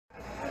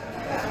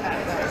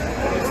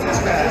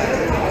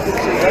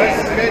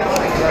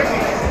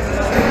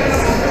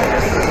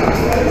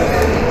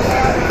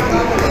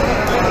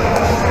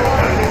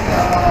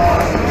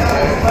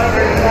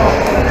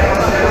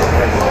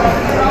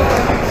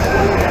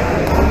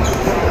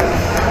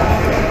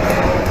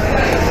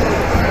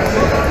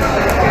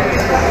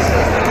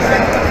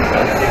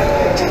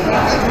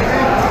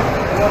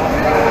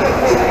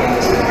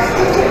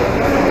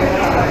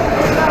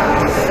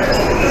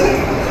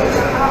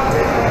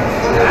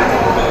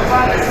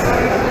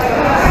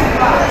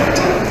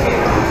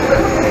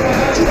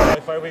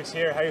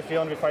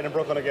fighting in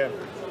Brooklyn again?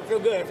 I feel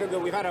good. I feel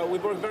good.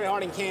 We've worked very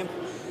hard in camp,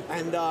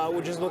 and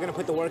we're just looking to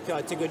put the work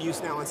to good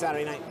use now on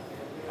Saturday night.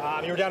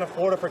 You were down in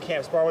Florida for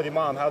camp, sparring with your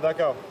mom. How'd that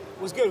go?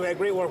 It was good. We had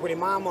great work with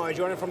Imam,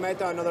 Jordan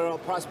Frometa, another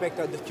prospect,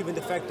 the Cuban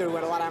defector who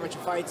had a lot of amateur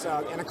fights,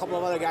 and a couple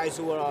of other guys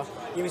who were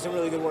giving me some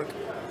really good work.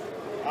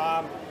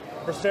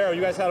 Bracero, you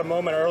guys had a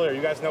moment earlier.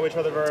 You guys know each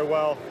other very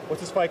well.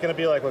 What's this fight going to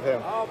be like with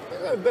him?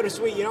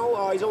 Bittersweet, you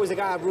know. He's always the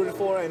guy I've rooted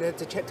for, and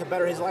to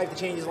better his life, to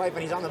change his life,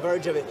 and he's on the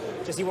verge of it.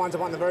 Just he winds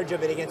up on the verge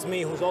of it against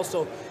me, who's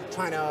also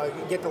trying to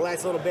get the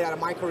last little bit out of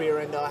my career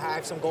and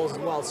have some goals as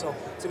well. So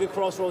it's a good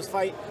crossroads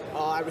fight.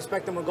 I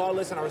respect him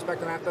regardless, and I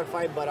respect him after the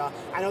fight. But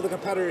I know the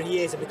competitor he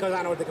is, and because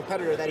I know the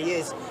competitor that he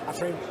is, I've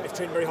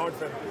trained very hard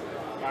for him.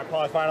 All right,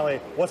 Paulie, finally,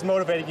 what's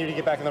motivating you to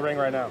get back in the ring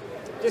right now?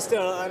 Just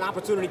an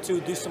opportunity to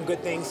do some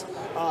good things,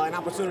 an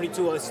opportunity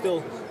to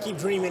still keep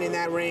dreaming in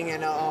that ring,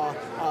 and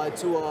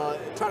to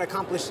try to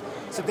accomplish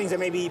some things that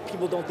maybe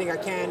people don't think I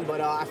can, but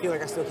I feel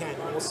like I still can.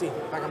 We'll see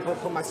if I can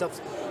put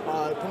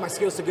my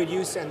skills to good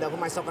use and put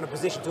myself in a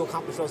position to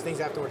accomplish those things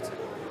afterwards.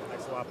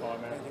 Thanks a lot,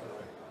 Paulie, man.